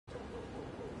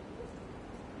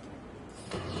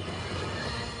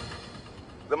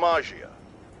The Maggia,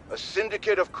 a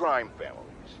syndicate of crime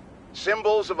families,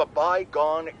 symbols of a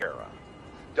bygone era.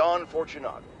 Don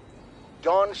Fortunato,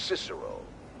 Don Cicero,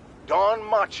 Don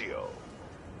Macchio,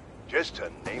 just to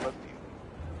name a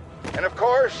few. And of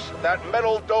course, that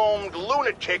metal-domed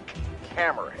lunatic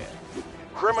Hammerhead.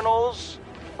 Criminals,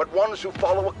 but ones who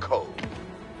follow a code.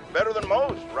 Better than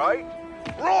most, right?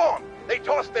 Wrong! They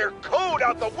toss their code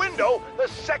out the window the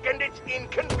second it's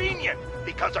inconvenient,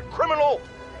 because a criminal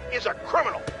is a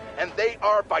criminal, and they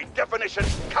are by definition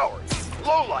cowards,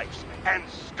 lowlifes, and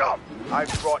scum.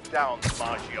 I've brought down the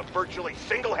Maggia virtually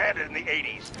single-handed in the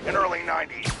 80s and early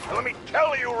 90s, and let me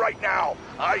tell you right now,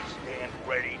 I stand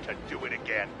ready to do it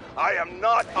again. I am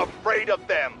not afraid of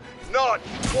them, not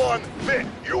one bit.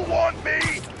 You want me?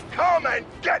 Come and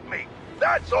get me.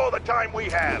 That's all the time we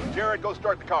have. Jared, go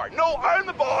start the car. No, I'm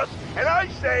the boss, and I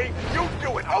say you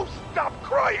do it. Oh, stop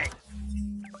crying.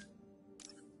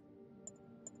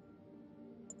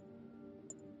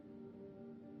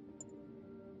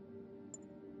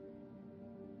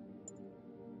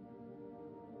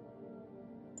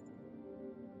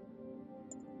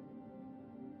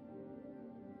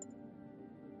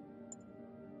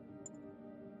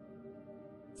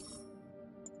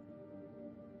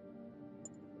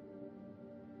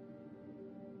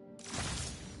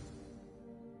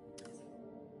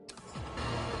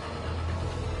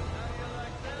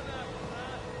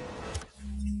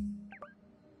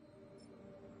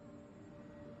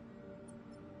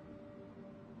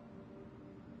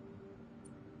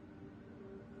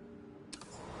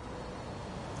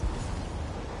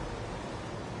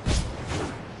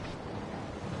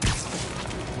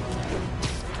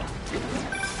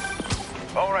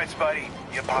 All right, Spidey,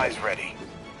 your pie's ready.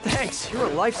 Thanks, you're a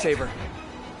lifesaver.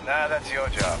 Nah, that's your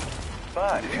job.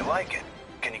 But if you like it,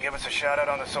 can you give us a shout out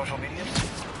on the social medias?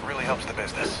 Really helps the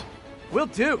business. Will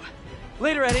do.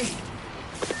 Later, Eddie.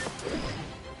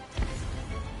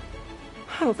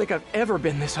 I don't think I've ever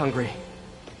been this hungry.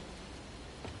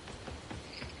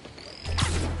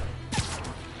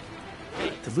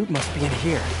 The loot must be in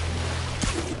here.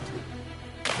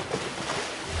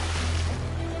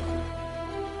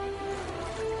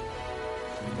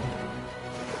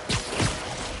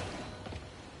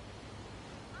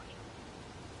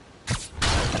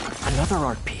 Another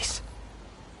art piece.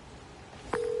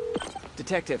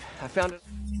 Detective, I found it.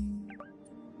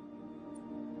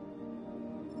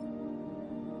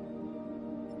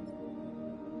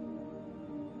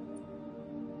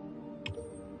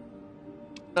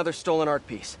 Another stolen art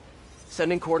piece.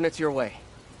 Sending coordinates your way.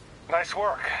 Nice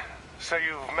work. So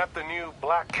you've met the new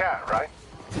Black Cat, right?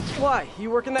 Why?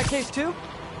 You work in that case too?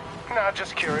 Nah,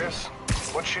 just curious.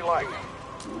 What's she like?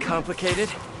 Complicated.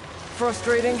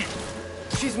 Frustrating.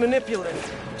 She's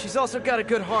manipulative. She's also got a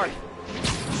good heart.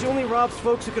 She only robs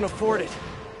folks who can afford it.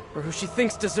 Or who she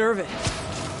thinks deserve it.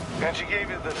 And she gave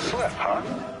you the slip, huh?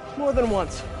 More than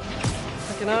once.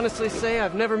 I can honestly say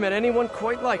I've never met anyone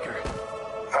quite like her.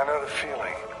 I know the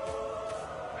feeling.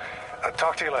 I'll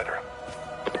talk to you later.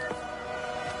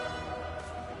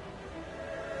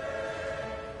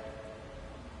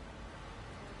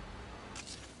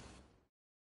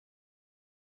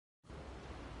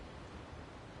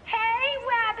 Hey,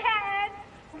 Webheads!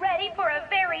 Ready for a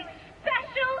very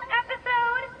special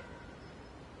episode?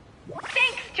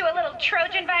 Thanks to a little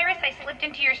Trojan virus I slipped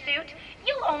into your suit,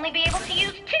 you'll only be able to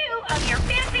use 2 of your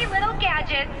fancy little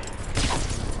gadgets.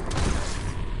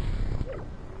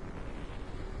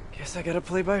 Guess I gotta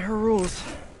play by her rules.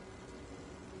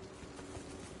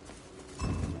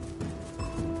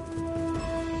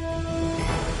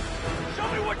 Show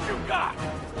me what you got!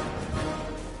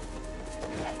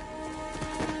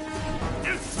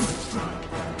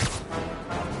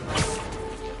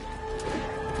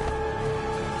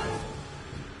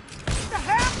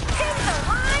 Pins are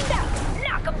lined up.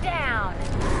 Knock 'em down.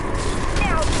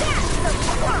 Now that's some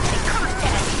quality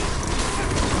content.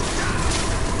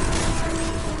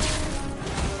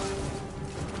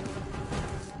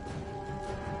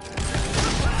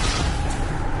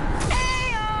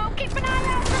 Ayo! Keep an eye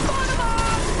out for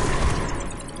photobombs.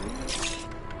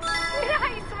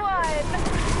 Nice one.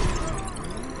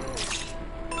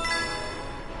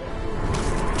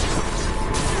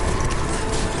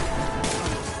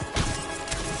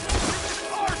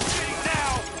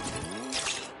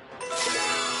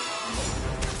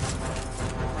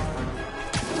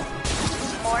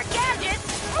 More gadgets,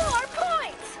 more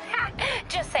points! Ha!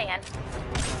 Just saying.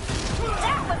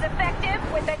 That was effective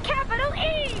with a capital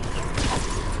E!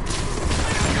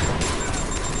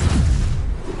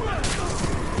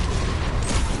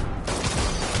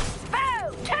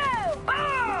 Photo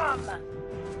bomb!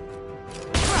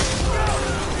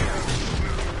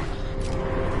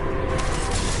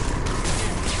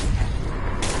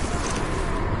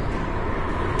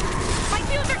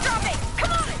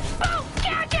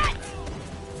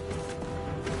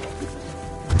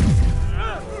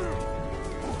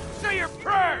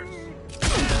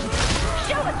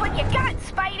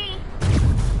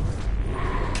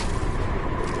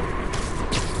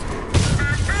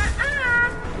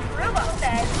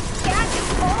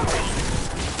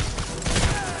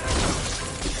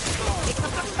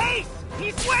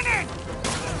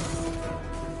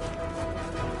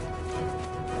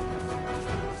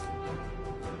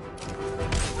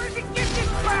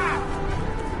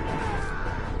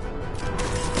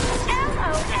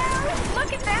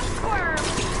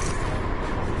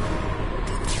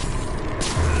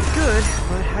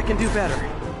 do better.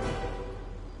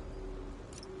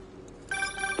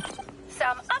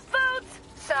 Some upvotes,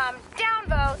 some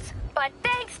downvotes, but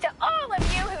thanks to all of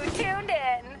you who tuned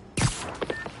in.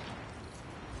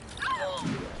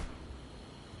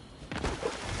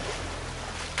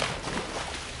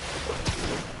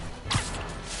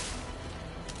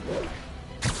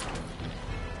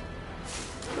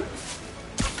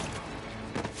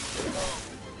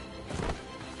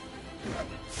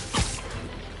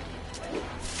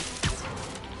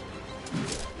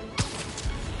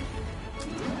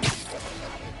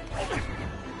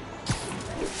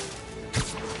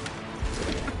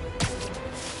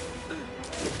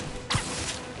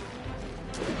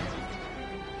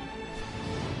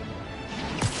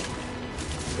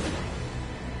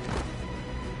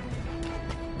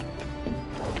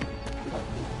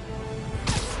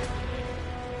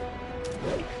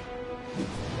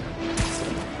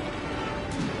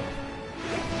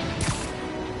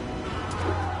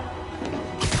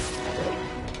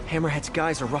 Hammerhead's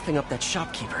guys are roughing up that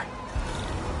shopkeeper.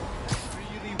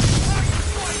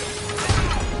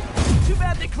 Too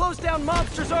bad they closed down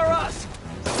Monsters R Us!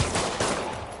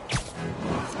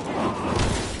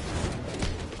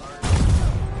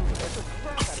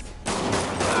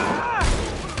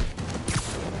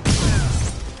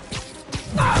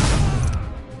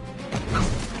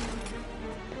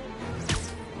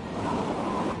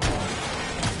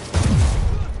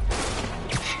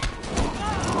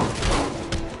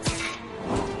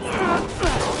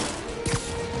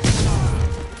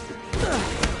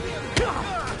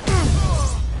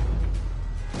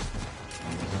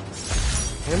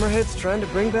 Hammerhead's trying to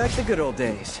bring back the good old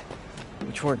days,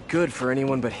 which weren't good for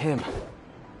anyone but him.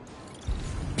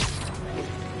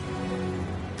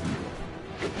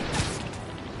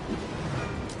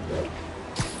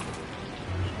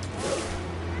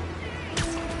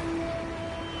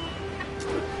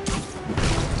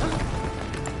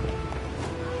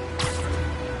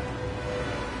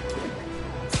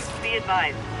 Be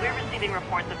advised, we're receiving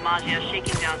reports of Maggia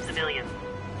shaking down civilians.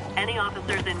 Any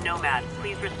officers in Nomad,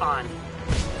 please respond.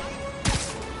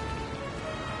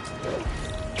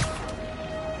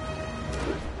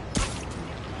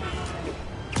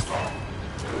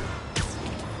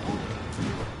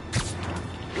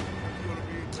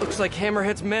 Looks like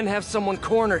Hammerhead's men have someone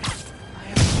cornered.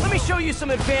 Let me show you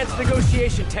some advanced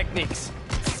negotiation techniques.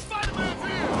 Spiderman's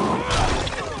here!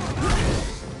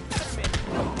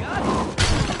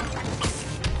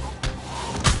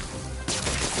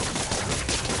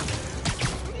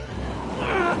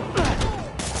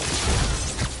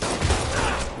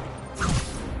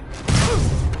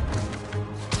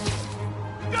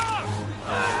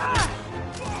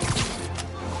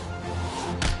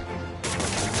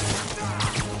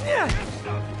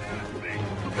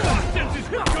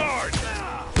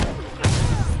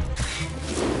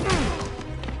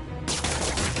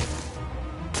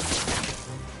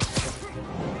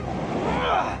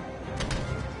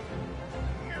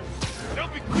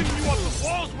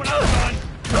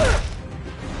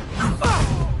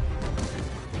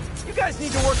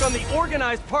 Need to work on the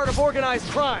organized part of organized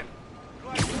crime.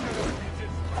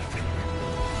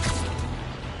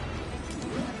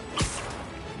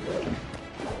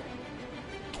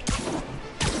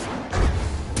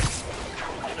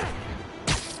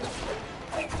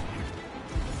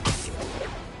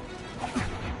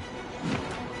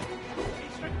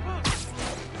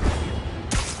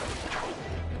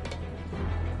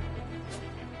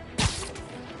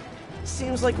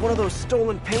 Seems like one of those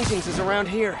stolen paintings is around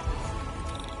here.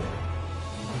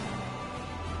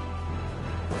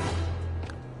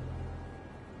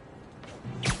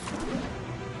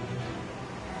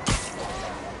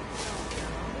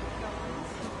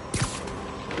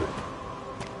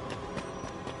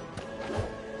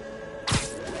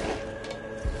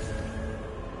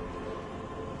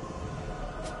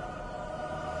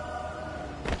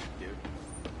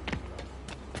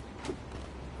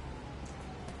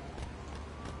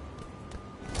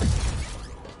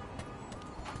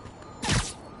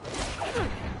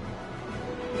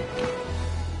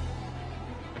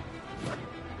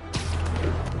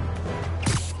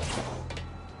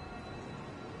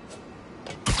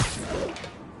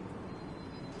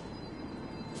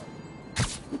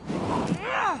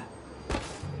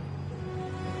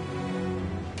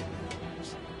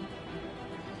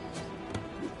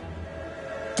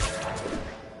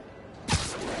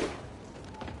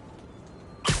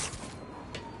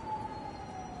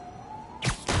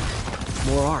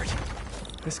 More art.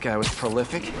 This guy was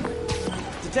prolific.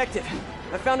 Detective,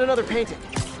 I found another painting.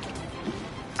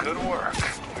 Good work.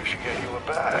 We should get you a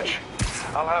badge.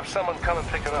 I'll have someone come and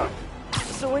pick it up.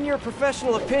 So in your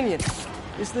professional opinion,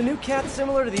 Is the new cat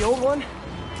similar to the old one?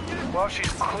 Well,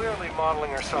 she's clearly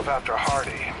modeling herself after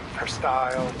Hardy. Her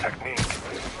style, technique.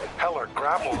 Hell, her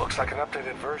grapple looks like an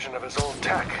updated version of his old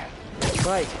tech.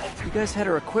 Right. You guys had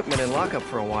her equipment in lockup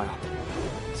for a while.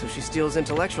 So she steals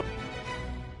intellectual...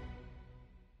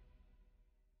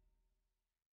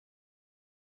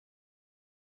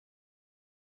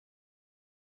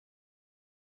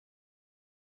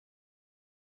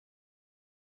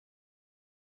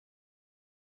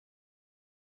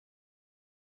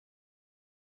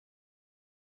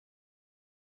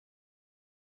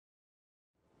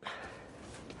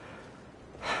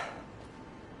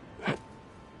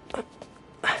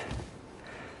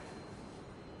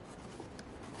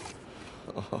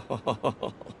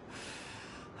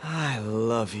 I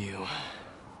love you.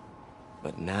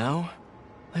 But now,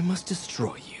 I must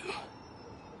destroy you.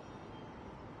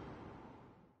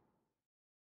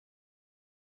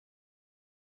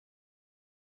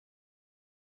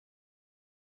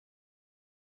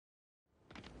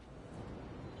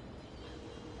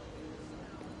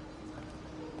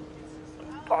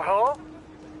 Hello?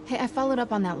 Hey, I followed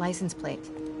up on that license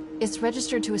plate. It's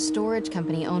registered to a storage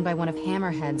company owned by one of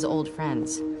Hammerhead's old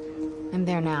friends. I'm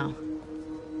there now.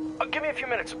 Give me a few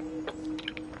minutes.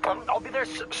 I'll be there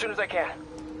as soon as I can.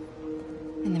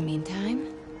 In the meantime,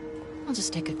 I'll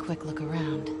just take a quick look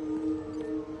around.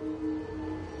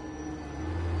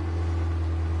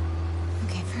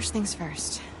 Okay, first things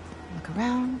first. Look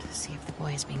around, see if the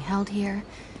boy is being held here,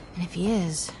 and if he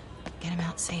is, get him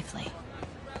out safely.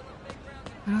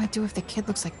 What do I do if the kid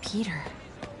looks like Peter?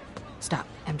 Stop,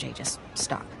 MJ, just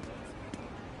stop.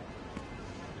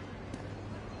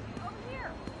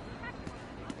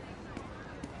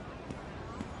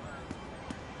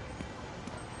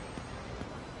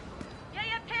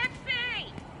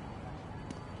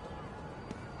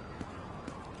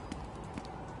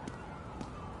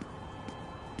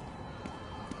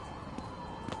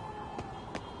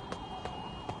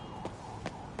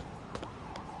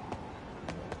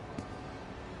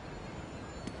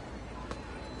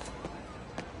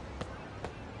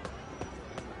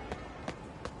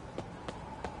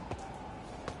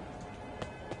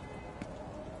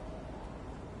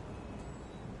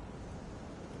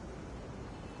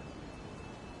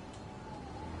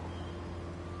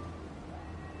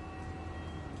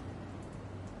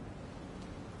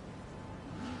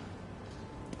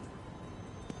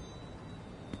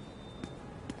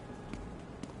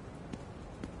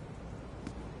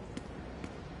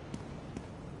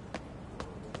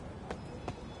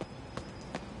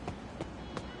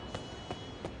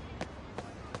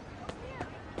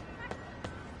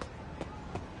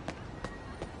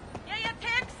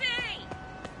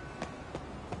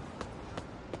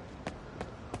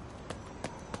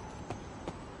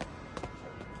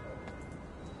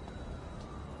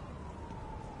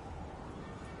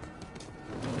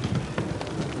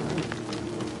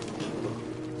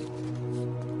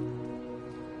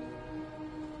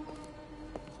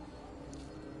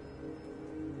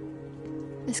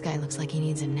 This guy looks like he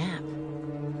needs a nap.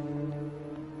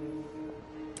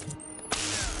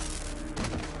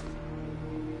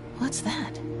 What's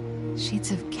that?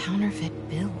 Sheets of counterfeit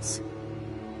bills.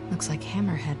 Looks like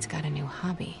Hammerhead's got a new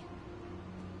hobby.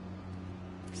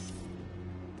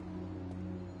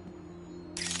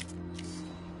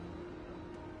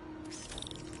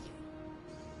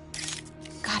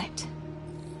 Got it.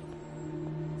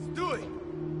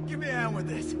 Stewie, give me a hand with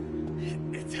this.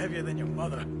 It's heavier than your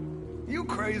mother. You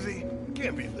crazy?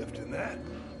 Can't be lifting that.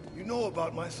 You know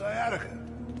about my sciatica.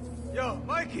 Yo,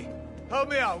 Mikey, help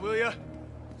me out, will ya?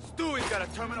 Stewie's got a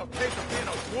terminal case of being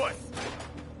a wuss.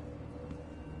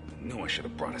 Knew I should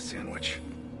have brought a sandwich.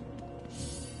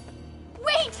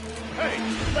 Wait!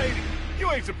 Hey, lady,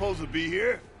 you ain't supposed to be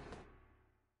here.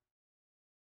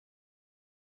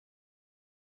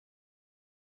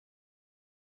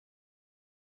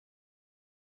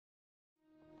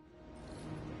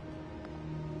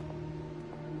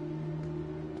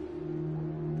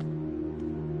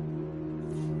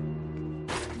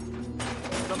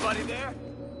 Somebody there?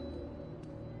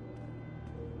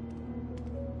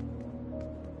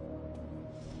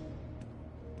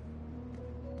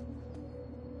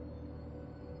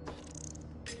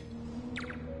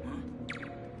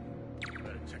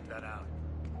 Better check that out.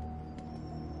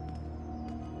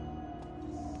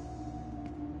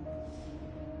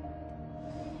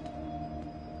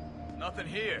 Nothing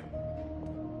here.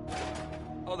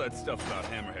 All that stuff about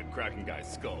Hammerhead cracking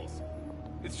guys' skulls.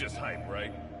 It's just hype,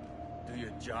 right? Do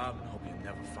your job and hope you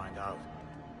never find out.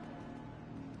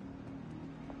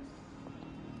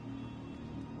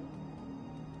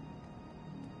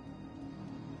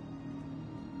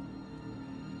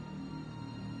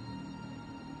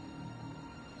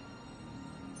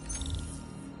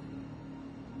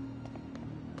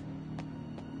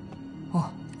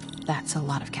 Oh, that's a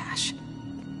lot of cash.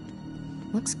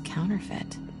 Looks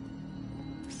counterfeit.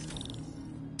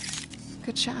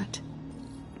 Good shot.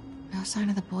 No sign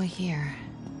of the boy here.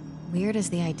 Weird as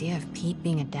the idea of Pete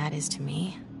being a dad is to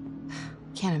me.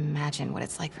 Can't imagine what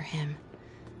it's like for him.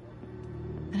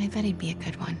 But I bet he'd be a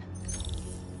good one.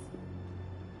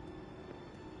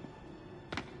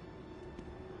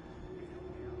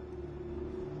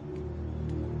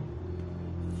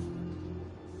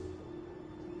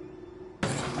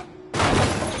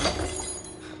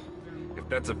 If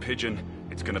that's a pigeon,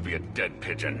 it's gonna be a dead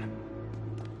pigeon.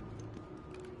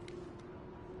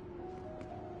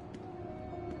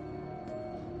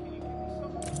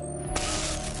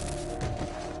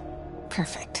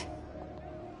 Perfect.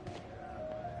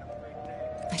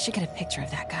 I should get a picture of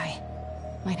that guy.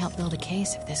 Might help build a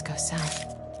case if this goes south.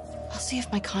 I'll see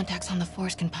if my contacts on the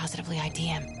force can positively ID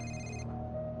him.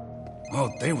 All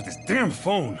day with this damn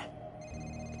phone.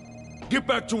 Get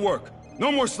back to work.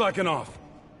 No more slacking off.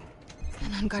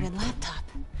 An unguarded laptop.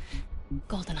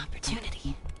 Golden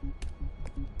opportunity.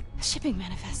 A shipping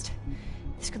manifest.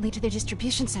 This could lead to their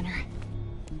distribution center.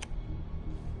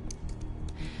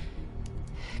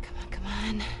 Come on, come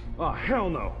on. Oh, hell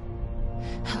no.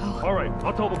 Oh. All right,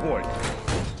 I'll tell the boys.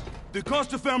 The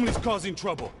Costa family's causing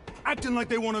trouble, acting like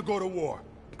they want to go to war.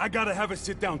 I gotta have a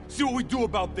sit down, see what we do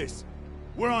about this.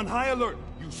 We're on high alert.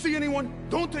 You see anyone?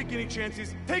 Don't take any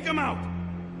chances. Take them out!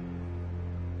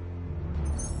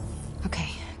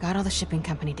 Okay, got all the shipping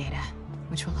company data,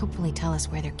 which will hopefully tell us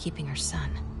where they're keeping her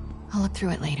son. I'll look through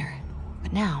it later.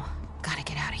 But now, gotta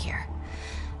get out of here.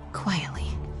 Quietly.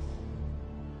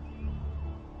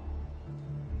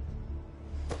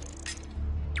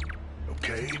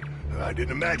 Okay, I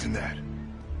didn't imagine that.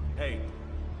 Hey,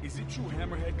 is it true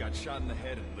Hammerhead got shot in the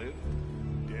head and lived?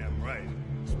 Damn right.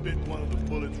 Spit one of the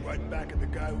bullets right back at the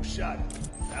guy who shot him.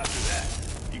 After that,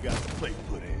 he got the plate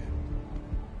put in.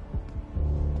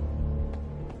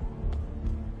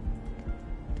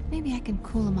 Maybe I can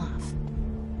cool him off.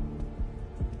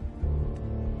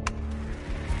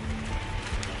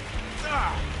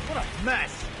 Ah, what a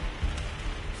mess!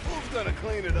 Who's gonna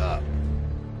clean it up?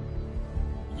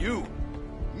 You.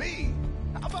 Me?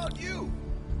 How about you?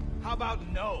 How about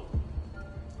no?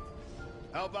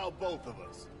 How about both of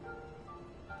us?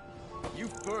 You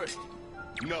first.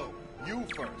 No, you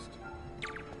first.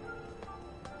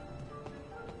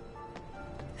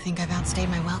 Think I've outstayed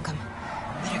my welcome.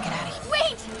 Better get out of here.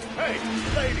 Wait! Hey,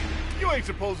 lady, you ain't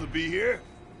supposed to be here.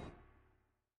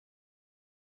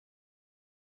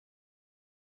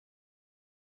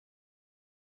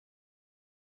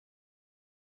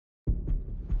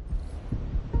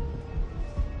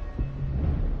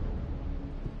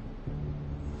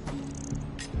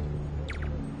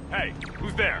 Hey,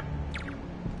 who's there?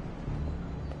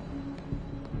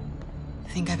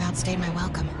 Think I've outstayed my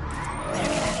welcome. Better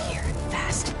get out of here,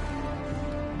 fast.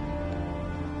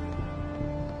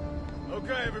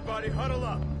 Okay, everybody, huddle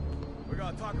up. We're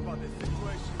gonna talk about this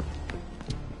situation.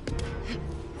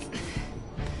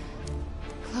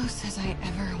 Close as I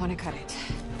ever want to cut it.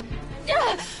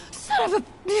 Ah, son of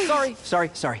a...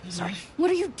 Sorry. What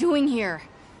are you doing here?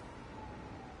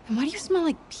 And why do you smell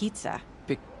like pizza?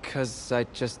 Because I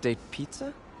just ate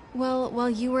pizza? Well, while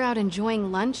you were out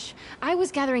enjoying lunch, I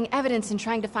was gathering evidence and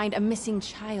trying to find a missing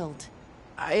child.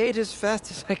 I ate as fast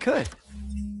as I could.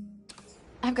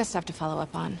 I've got stuff to follow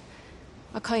up on.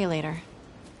 I'll call you later.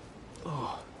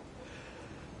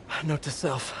 Note to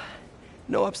self.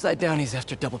 No upside downies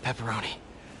after double pepperoni.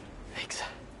 Thanks.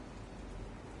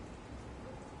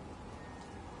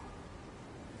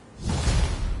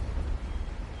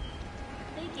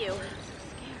 Thank you.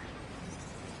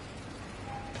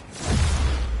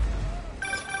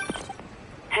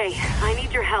 Hey, I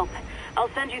need your help. I'll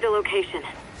send you the location.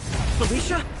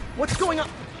 Felicia? What's going on?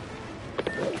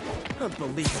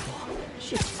 Unbelievable.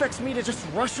 She expects me to just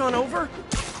rush on over?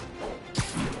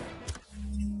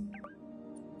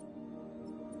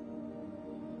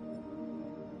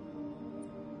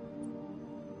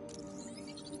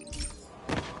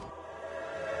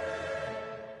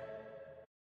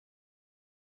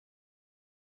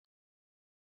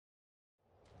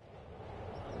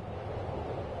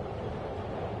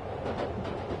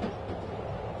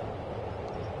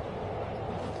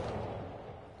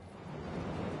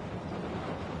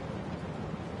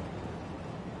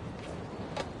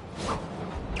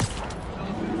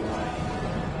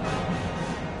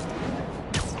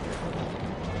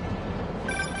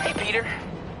 Peter,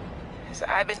 so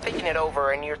I've been thinking it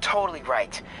over, and you're totally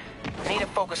right. I need to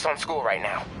focus on school right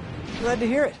now. Glad to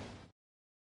hear it.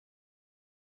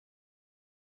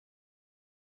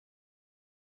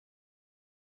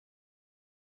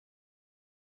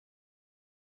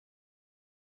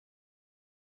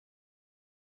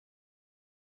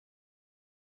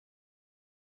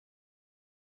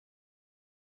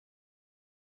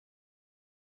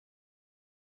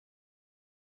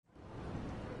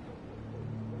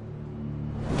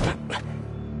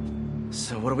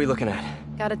 So what are we looking at?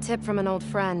 Got a tip from an old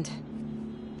friend.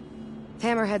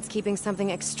 Hammerhead's keeping something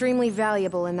extremely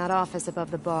valuable in that office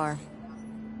above the bar.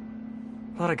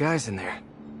 A lot of guys in there.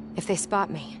 If they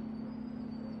spot me,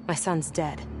 my son's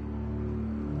dead.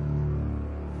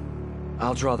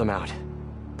 I'll draw them out.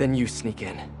 Then you sneak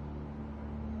in.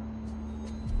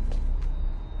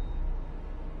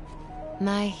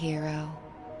 My hero.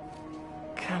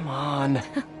 Come on.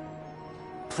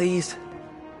 Please.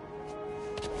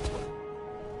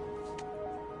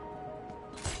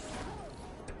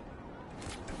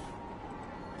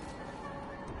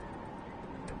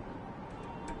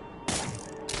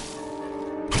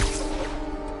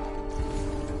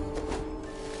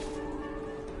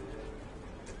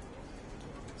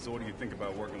 So what do you think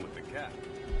about working with the cat?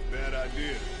 Bad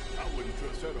idea. I wouldn't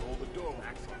trust her to hold the door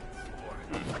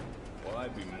open. Well,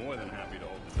 I'd be more than happy to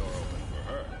hold the door open for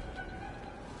her.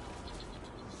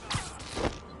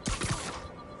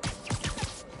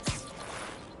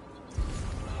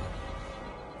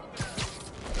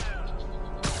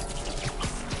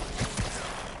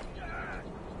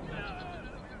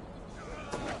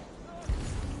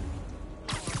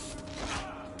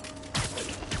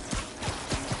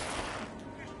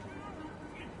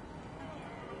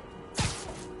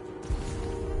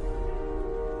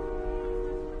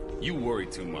 You worry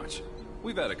too much.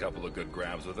 We've had a couple of good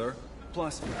grabs with her.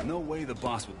 Plus, no way the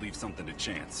boss would leave something to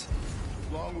chance.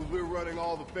 As long as we're running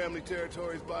all the family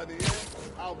territories by the end,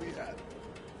 I'll be happy.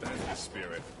 That's the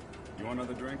spirit. You want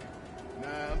another drink? Nah,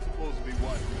 I'm supposed to be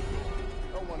watching the door.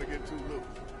 Don't want to get too loose.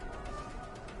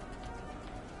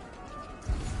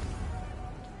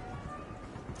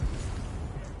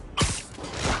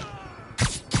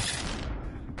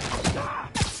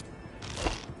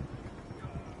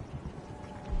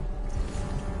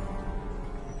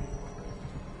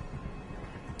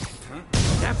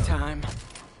 Nap time.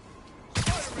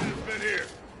 Spiderman's been here.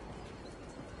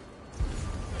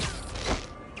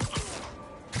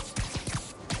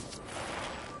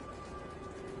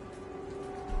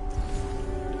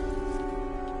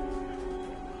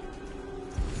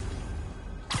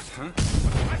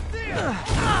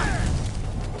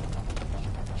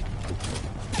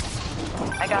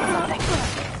 I got something.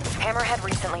 Hammerhead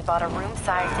recently bought a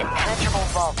room-sized, impenetrable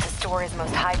vault to store his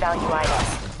most high-value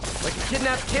items. Like a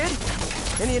kidnapped kid?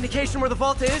 Any indication where the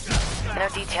vault is? No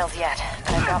details yet,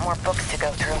 but I've got more books to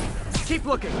go through. Keep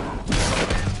looking.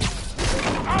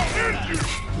 I'll end you!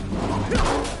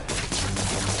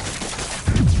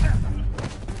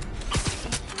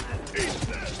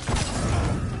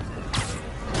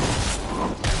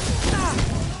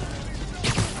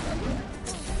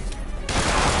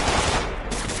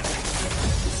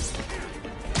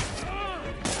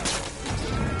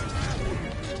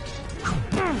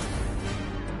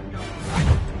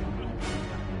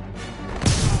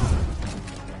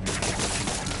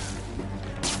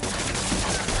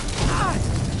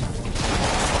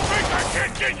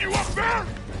 Get you up there!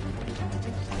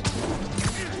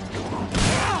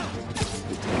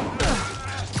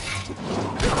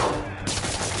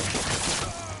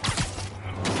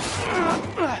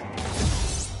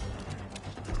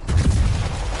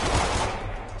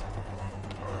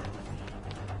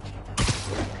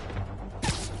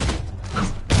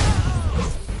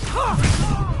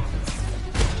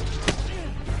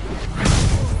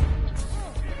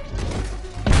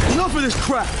 Enough of this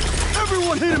crap!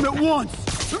 Everyone hit him at once!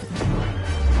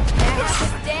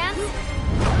 Dance?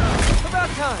 About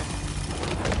time.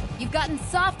 You've gotten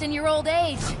soft in your old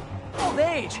age. Old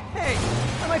age? Hey,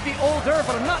 I might be older,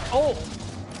 but I'm not old.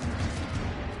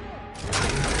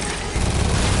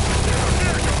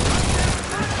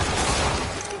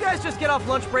 You guys just get off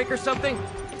lunch break or something?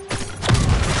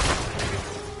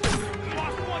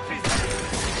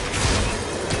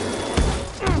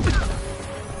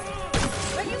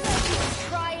 Are you guys even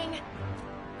trying?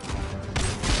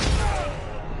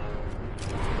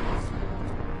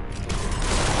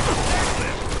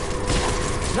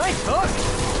 Nice hook!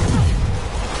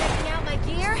 Checking out my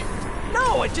gear?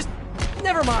 No, it just...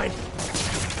 Never mind.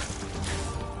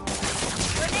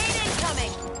 Grenade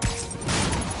incoming!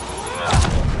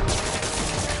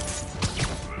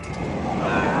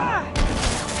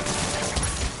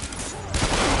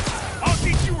 I'll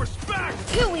teach you respect!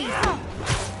 Too easy!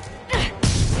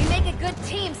 We make a good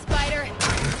team, Spider.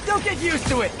 Don't get used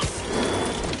to it!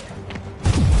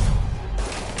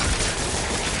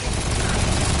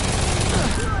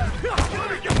 Let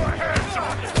me get my hands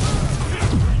on it!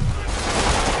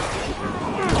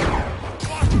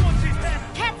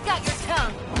 Cat's got your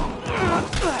tongue.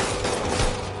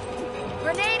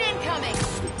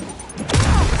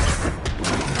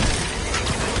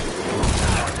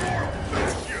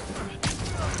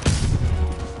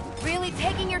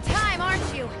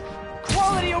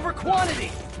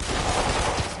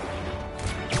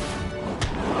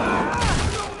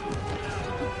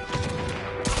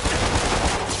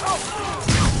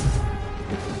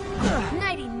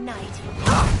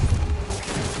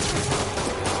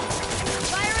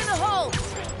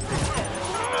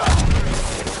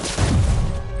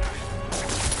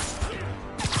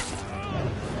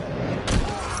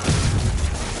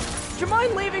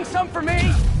 mind leaving some for me?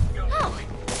 Oh,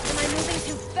 am I moving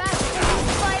too fast,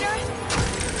 Spider?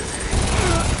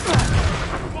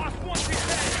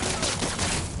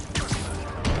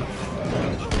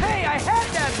 Hey, I had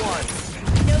that one!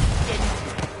 No, you didn't.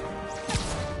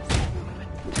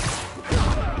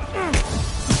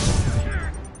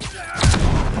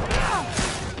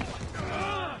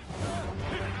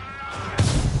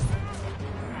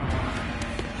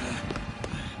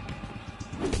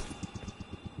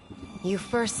 You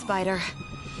first, Spider.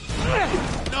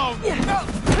 No!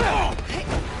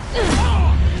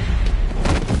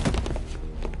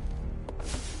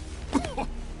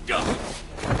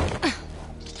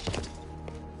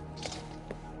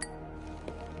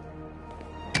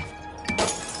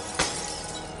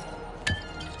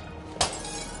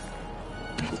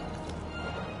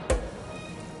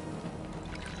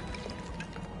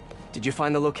 Did you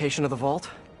find the location of the vault?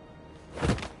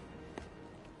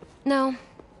 No,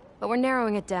 but we're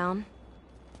narrowing it down.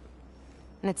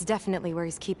 And it's definitely where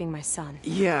he's keeping my son.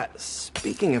 Yeah,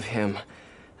 speaking of him,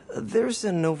 there's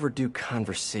an overdue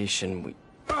conversation we...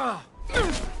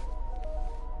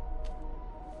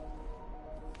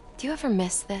 Do you ever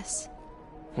miss this?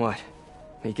 What?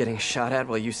 Me getting shot at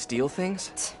while you steal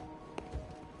things?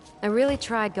 I really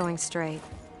tried going straight.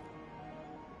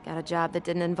 Got a job that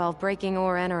didn't involve breaking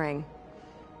or entering.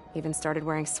 Even started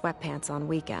wearing sweatpants on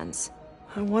weekends.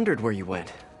 I wondered where you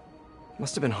went.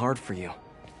 Must have been hard for you.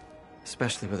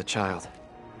 Especially with a child.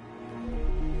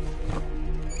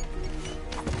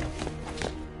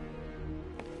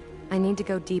 I need to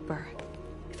go deeper,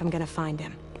 if I'm gonna find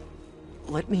him.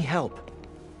 Let me help.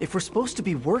 If we're supposed to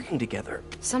be working together...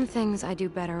 Some things I do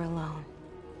better alone.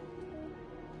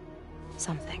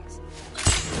 Some things.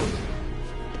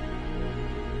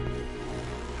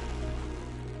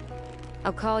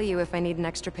 I'll call you if I need an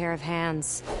extra pair of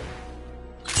hands.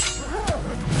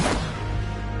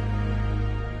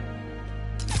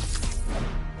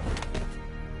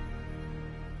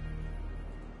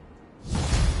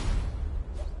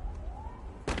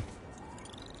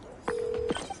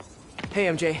 Hey,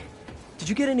 MJ. Did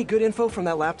you get any good info from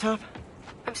that laptop?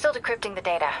 I'm still decrypting the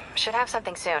data. Should have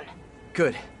something soon.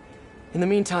 Good. In the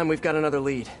meantime, we've got another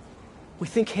lead. We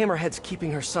think Hammerhead's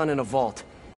keeping her son in a vault,